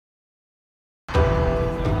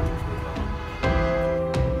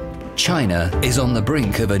China is on the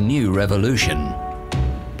brink of a new revolution.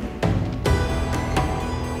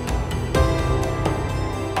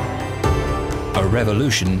 A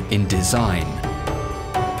revolution in design.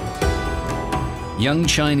 Young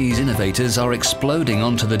Chinese innovators are exploding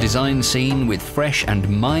onto the design scene with fresh and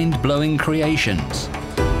mind-blowing creations.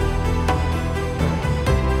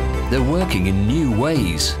 They're working in new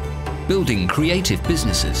ways, building creative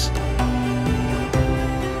businesses,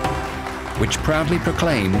 which proudly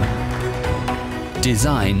proclaim,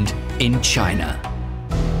 designed in China.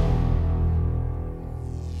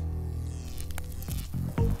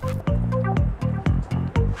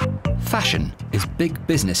 Fashion is big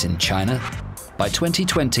business in China. By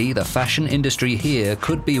 2020, the fashion industry here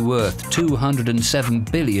could be worth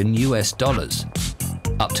 $207 billion US.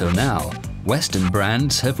 Up till now, Western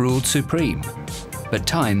brands have ruled supreme, but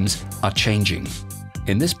times are changing.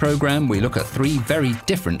 In this program, we look at 3 very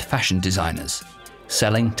different fashion designers,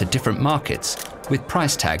 selling to different markets with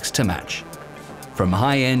price tags to match. From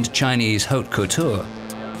high-end Chinese haute couture,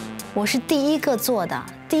 我是第一个做的，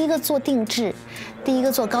第一个做定制，第一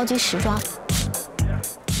个做高级时装。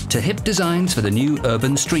 to hip designs for the new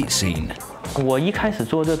urban street scene. 我一开始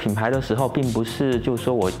做这个品牌的时候，并不是就是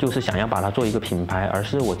说我就是想要把它做一个品牌，而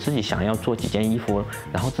是我自己想要做几件衣服，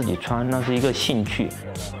然后自己穿，那是一个兴趣。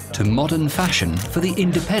To modern fashion for the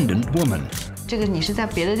independent woman. 这个你是在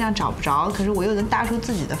别的地方找不着，可是我又能搭出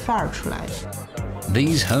自己的范儿出来。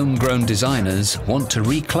 These homegrown designers want to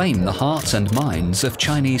reclaim the hearts and minds of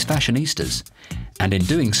Chinese fashionistas, and in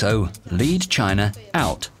doing so, lead China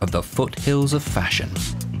out of the foothills of fashion.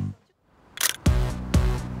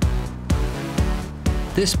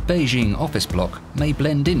 This Beijing office block may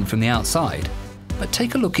blend in from the outside, but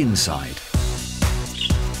take a look inside.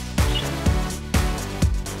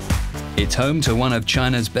 It's home to one of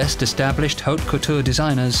China's best established haute couture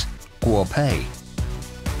designers, Guo Pei.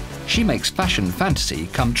 She makes fashion fantasy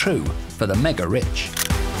come true for the mega rich.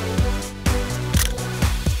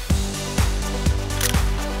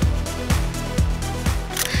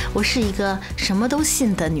 我是一个什么都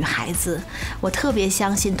信的女孩子，我特别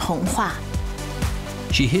相信童话。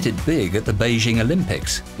 She hit it big at the Beijing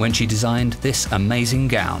Olympics when she designed this amazing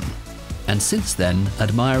gown. And since then,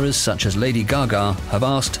 admirers such as Lady Gaga have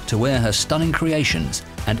asked to wear her stunning creations,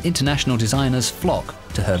 and international designers flock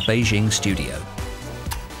to her Beijing studio.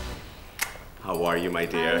 How are you, my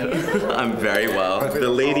dear? I'm very well. The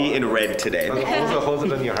lady in red today.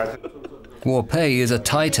 Guo Pei is a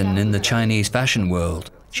titan in the Chinese fashion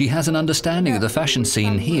world. She has an understanding of the fashion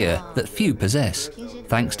scene here that few possess,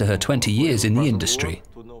 thanks to her 20 years in the industry.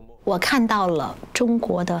 我看到了中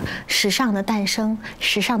国的时尚的诞生，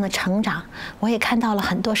时尚的成长，我也看到了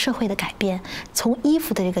很多社会的改变。从衣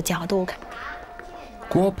服的这个角度看，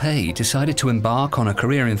 Guo Pei decided to embark on a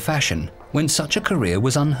career in fashion when such a career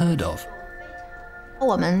was unheard of.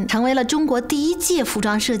 我们成为了中国第一届服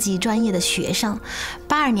装设计专业的学生。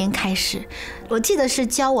82年开始，我记得是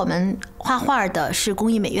教我们画画的是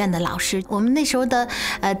工艺美院的老师。我们那时候的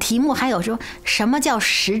题目还有说什么叫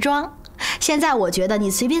时装。现在我觉得你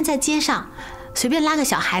随便在街上，随便拉个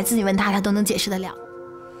小孩子，你问他，他都能解释得了。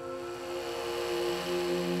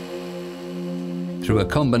 Through a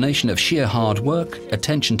combination of sheer hard work,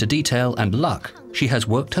 attention to detail, and luck, she has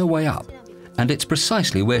worked her way up, and it's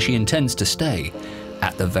precisely where she intends to stay,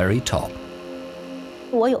 at the very top.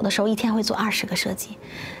 我有的时候一天会做20个设计，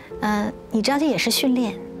你知道这也是训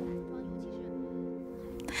练，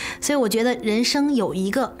所以我觉得人生有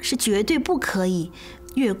一个是绝对不可以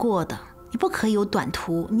越过的，你不可以有短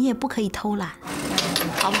途，你也不可以偷懒，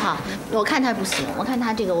好不好？我看他不行，我看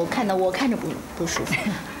他这个，我看着不舒服。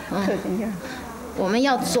我们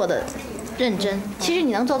要做的认真，其实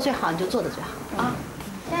你能做最好，你就做的最好啊。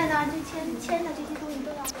现在呢，这签的这些东西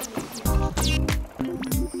都要。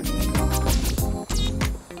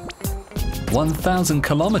 1,000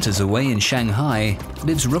 kilometers away in Shanghai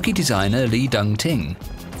lives rookie designer Li Dengting.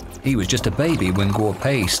 He was just a baby when Guo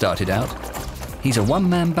Pei started out. He's a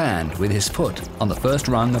one-man band with his foot on the first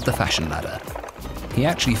rung of the fashion ladder. He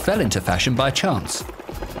actually fell into fashion by chance,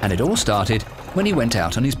 and it all started when he went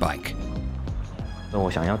out on his bike. 我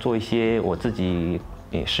想要做一些我自己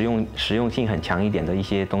实用性很强一点的一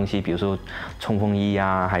些东西，比如说冲锋衣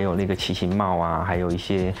啊，还有那个骑行帽啊，还有一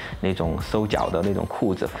些那种收脚的那种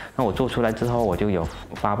裤子。那我做出来之后，我就有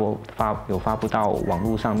发布到网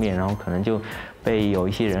络上面，然后可能就被有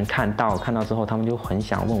一些人看到之后，他们就很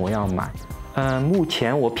想问我要买。目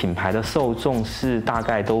前我品牌的受众是大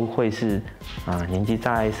概都会是年纪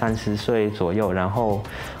在30岁左右，然后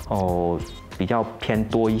比较偏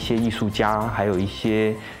多一些艺术家，还有一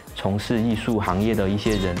些从事艺术行业的一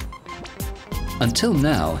些人。Until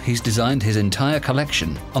now, he's designed his entire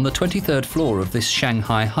collection on the 23rd floor of this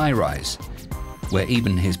Shanghai high-rise, where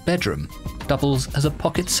even his bedroom doubles as a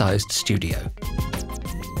pocket-sized studio.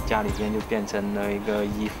 家里边就变成了一个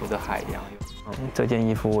衣服的海洋。这件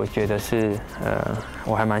衣服我觉得是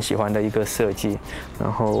我还蛮喜欢的一个设计，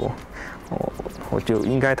然后我就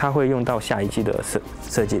应该它会用到下一季的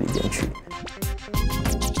设计里边去。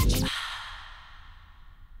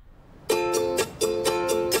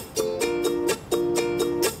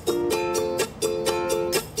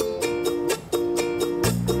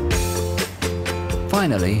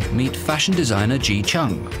Finally, meet fashion designer Ji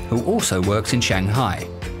Chung, who also works in Shanghai.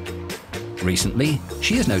 Recently,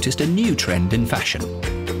 she has noticed a new trend in fashion.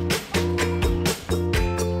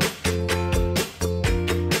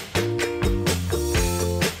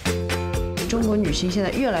 中国女性现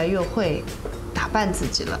在越来越会打扮自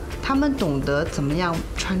己了，她们懂得怎么样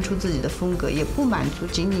穿出自己的风格，也不满足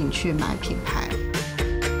仅仅去买品牌。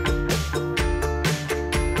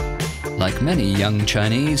 Like many young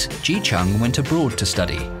Chinese, Ji Chung went abroad to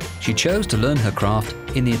study. She chose to learn her craft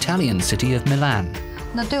in the Italian city of Milan.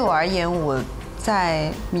 那对我而言，我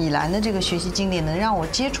在米兰的这个学习经历能让我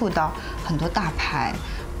接触到很多大牌，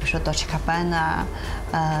比如说 Dolce &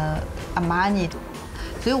 Gabbana、Armani，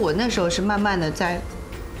 所以我那时候是慢慢的在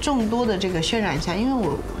众多的这个渲染下，因为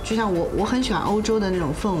就像我很喜欢欧洲的那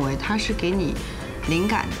种氛围，它是给你灵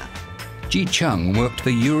感的。 Ji Chung worked for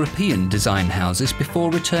European design houses before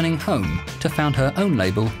returning home to found her own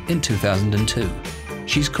label in 2002.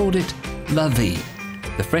 She's called it La Vie,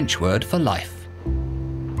 the French word for life.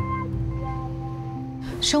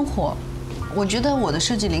 生活，我觉得我的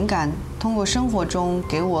设计灵感通过生活中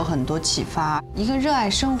给我很多启发。一个热爱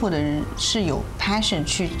生活的人是有 passion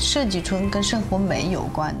去设计出跟生活美有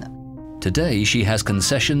关的。Today, she has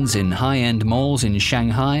concessions in high-end malls in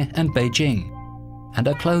Shanghai and Beijing. And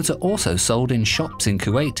her clothes are also sold in shops in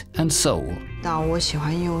Kuwait and Seoul. 我喜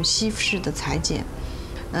欢用西式的裁剪，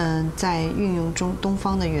在运用中东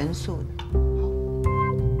方的元素。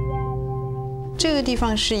这个地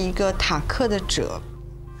方是一个塔克的褶，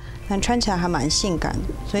但穿起来还蛮性感的，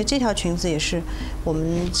所以这条裙子也是我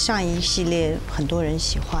们上一系列很多人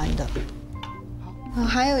喜欢的。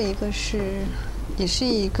还有一个也是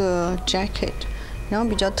一个 jacket。 然后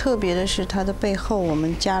比较特别的是，它的背后我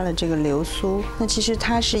们加了这个流苏。那其实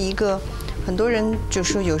它是一个，很多人就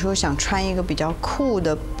说有时候想穿一个比较酷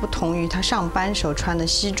的，不同于他上班时候穿的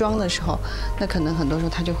西装的时候，那可能很多时候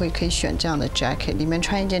他就可以选这样的 jacket， 里面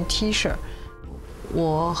穿一件 T 恤。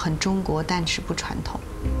我很中国，但是不传统。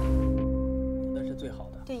那是最好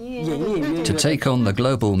的。To take on the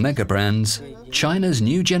global mega brands, China's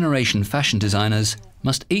new generation fashion designers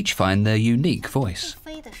must each find their unique voice.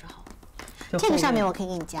 这个上面我可以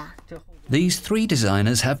给你加。 These three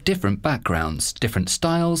designers have different backgrounds, different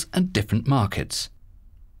styles, and different markets.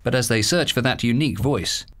 But as they search for that unique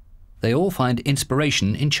voice, they all find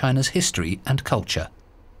inspiration in China's history and culture.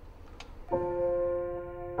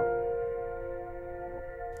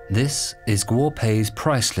 This is Guo Pei's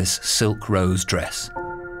priceless silk rose dress.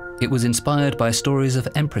 It was inspired by stories of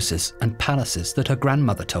empresses and palaces that her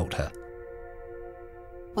grandmother told her.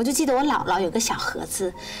 我就记得我姥姥有个小盒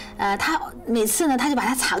子，她每次呢，她就把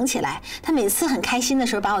它藏起来。她每次很开心的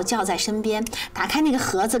时候，把我叫在身边，打开那个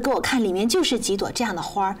盒子给我看，里面就是几朵这样的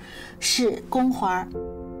花，是宫花。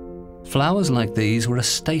Flowers like these were a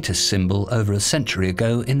status symbol over a century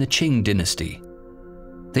ago in the Qing dynasty.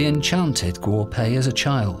 They enchanted Guo Pei as a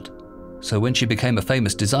child, so when she became a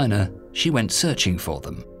famous designer, she went searching for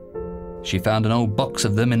them. She found an old box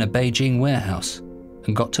of them in a Beijing warehouse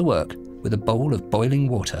and got to work with a bowl of boiling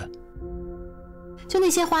water. 就那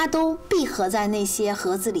些花都闭合在那些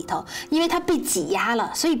盒子里头，因为它被挤压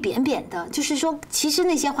了，所以扁扁的。就是说，其实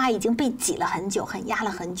那些花已经被挤了很久，压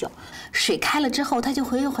了很久。水开了之后，它就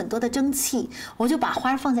会有很多的蒸汽。我就把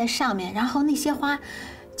花放在上面，然后那些花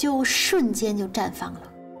就瞬间就绽放了。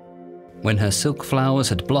When her silk flowers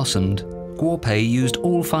had blossomed, Guo Pei used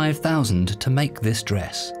all 5,000 to make this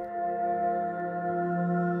dress.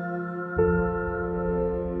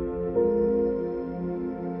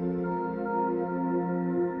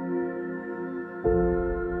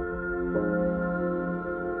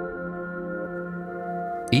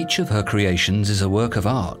 Each of her creations is a work of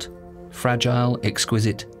art, fragile,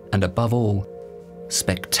 exquisite, and above all,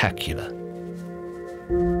 spectacular.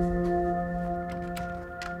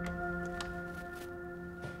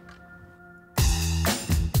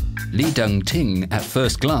 Li Dengting, at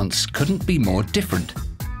first glance, couldn't be more different.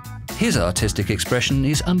 His artistic expression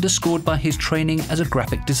is underscored by his training as a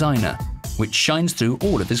graphic designer, which shines through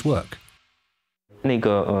all of his work. 一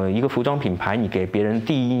个服装品牌，你给别人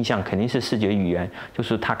第一印象肯定是视觉语言，就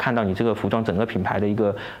是他看到你这个服装整个品牌的一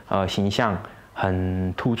个形象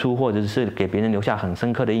很突出，或者是给别人留下很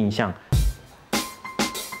深刻的印象。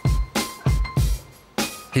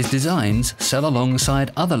His designs sell alongside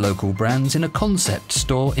other local brands in a concept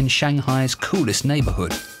store in Shanghai's coolest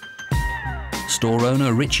neighborhood. Store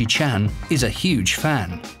owner Richie Chan is a huge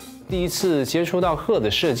fan. 第一次接触到鹤的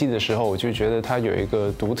设计的时候，我就觉得它有一个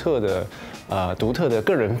独特的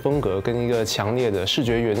个人风格跟一个强烈的视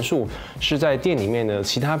觉元素，是在店里面的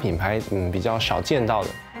其他品牌比较少见到的。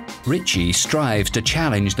Richie strives to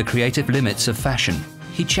challenge the creative limits of fashion.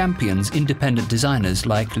 He champions independent designers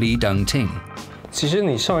like Li Dongting. 其实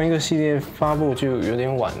你上一个系列发布就有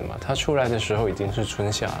点晚了嘛，它出来的时候已经是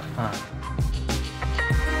春夏了。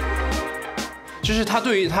就是他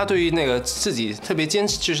对于那个自己特别坚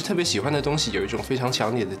持，就是特别喜欢的东西，有一种非常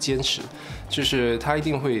强烈的坚持，就是他一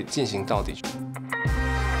定会进行到底。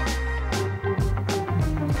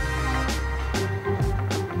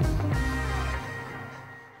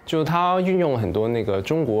就他运用了很多那个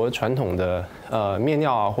中国传统的面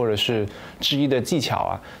料啊，或者是织衣的技巧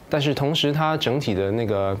啊，但是同时它整体的那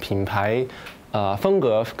个品牌风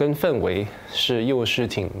格跟氛围又是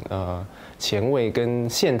挺前卫跟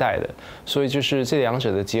现代的，所以就是这两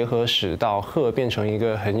者的结合，使到鹤变成一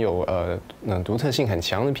个很有独特性很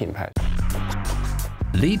强的品牌。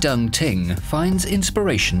Li Dongting finds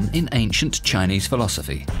inspiration in ancient Chinese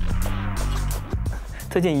philosophy.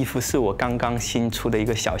 这件衣服是我刚刚新出的一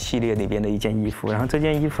个小系列里边的一件衣服，然后这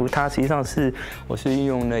件衣服它实际上我是运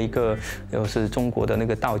用了一个就是中国的那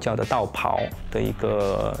个道教的道袍的一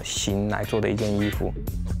个型来做的一件衣服。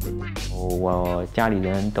我家里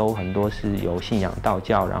人都很多是有信仰道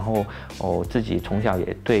教，然后我自己从小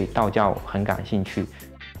也对道教很感兴趣。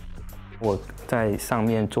我在上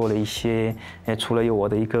面做了一些，除了有我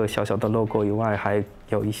的一个小小的 logo 以外，还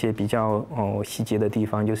有一些比较细节的地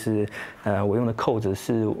方，就是我用的扣子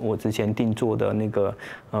是我之前定做的那个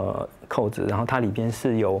扣子，然后它里边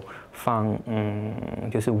是有放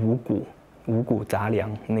就是五谷杂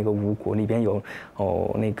粮，那个五谷里边有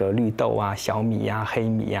那个绿豆啊、小米啊、黑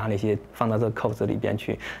米啊那些放到这个扣子里边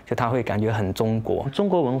去，就它会感觉很中国。中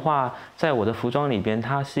国文化在我的服装里边，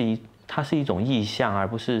它是一种意象，而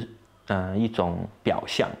不是一种表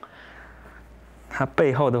象。它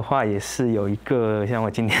背后的话也是有一个像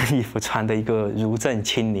我今天衣服穿的一个如正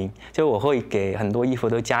清灵，就我会给很多衣服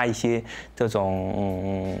都加一些这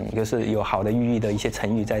种就是有好的寓意的一些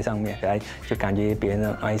成语在上面，来就感觉别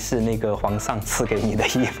人是那个皇上赐给你的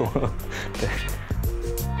衣服，对。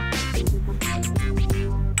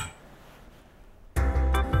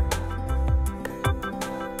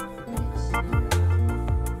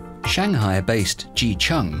Shanghai-based Ji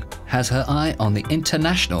Chung has her eye on the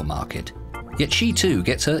international market, yet she too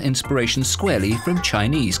gets her inspiration squarely from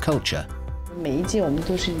Chinese culture. 每一季我们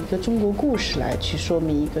都是以一个中国故事来去说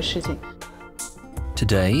明一个事情。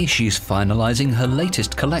Today, she's finalizing her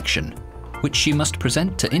latest collection, which she must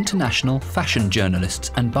present to international fashion journalists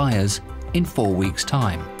and buyers in 4 weeks'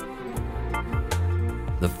 time.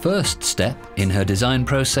 The first step in her design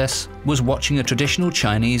process was watching a traditional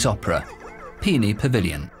Chinese opera, Peony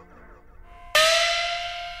Pavilion.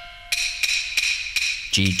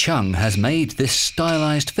 Ji Chung has made this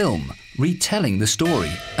stylized film, retelling the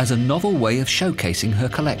story as a novel way of showcasing her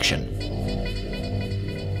collection.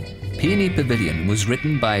 Peony Pavilion was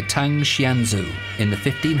written by Tang Xianzu in the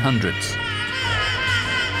 1500s.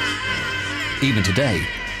 Even today,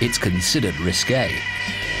 it's considered risque.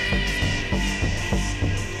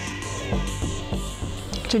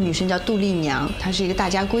 这女生叫杜丽娘，她是一个大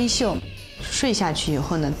家闺秀。睡下去以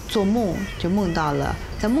后呢，做梦就梦到了，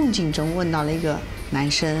在梦境中问到了一个男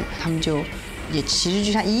生，他们就也其实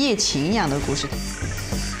就像一夜情一样的故事。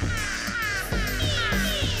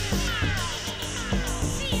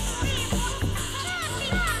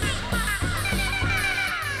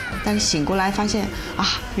但是醒过来发现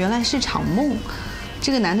啊，原来是场梦，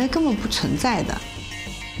这个男的根本不存在的。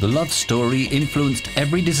The love story influenced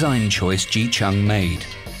every design choice Ji Chung made.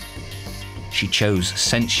 She chose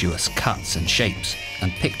sensuous cuts and shapes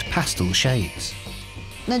and picked pastel shades.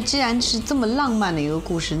 那既然是这么浪漫的一个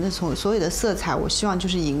故事，那从所有的色彩，我希望就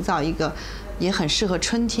是营造一个也很适合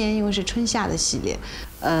春天，因为是春夏的系列。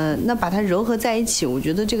那把它糅合在一起，我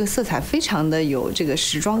觉得这个色彩非常的有这个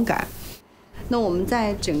时装感。那我们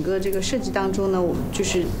在整个这个设计当中呢，我们就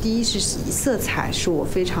是第一是色彩是我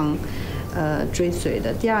非常追随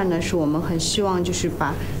的，第二呢是我们很希望就是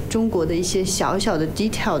把中国的一些小小的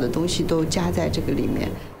detail 的东西都加在这个里面，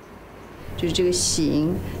就是这个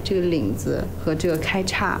型、这个领子和这个开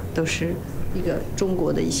叉都是一个中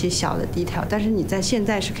国的一些小的 detail， 但是你在现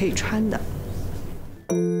在是可以穿的。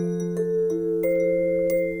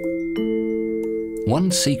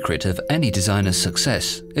One secret of any designer's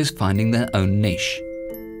success is finding their own niche.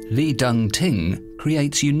 Li Deng-ting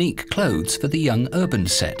creates unique clothes for the young urban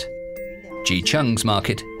set. Ji Chung's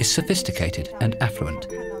market is sophisticated and affluent.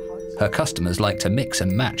 Her customers like to mix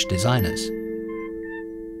and match designers.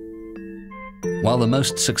 While the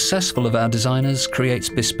most successful of our designers creates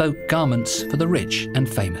bespoke garments for the rich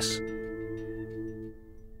and famous.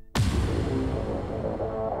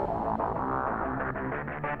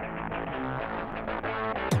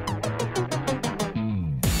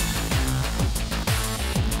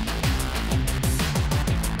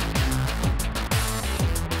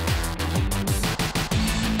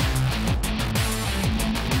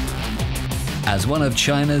 As one of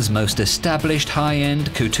China's most established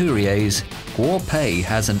high-end couturiers, Guo Pei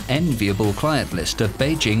has an enviable client list of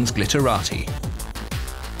Beijing's glitterati.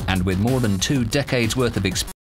 And with more than 2 decades worth of experience,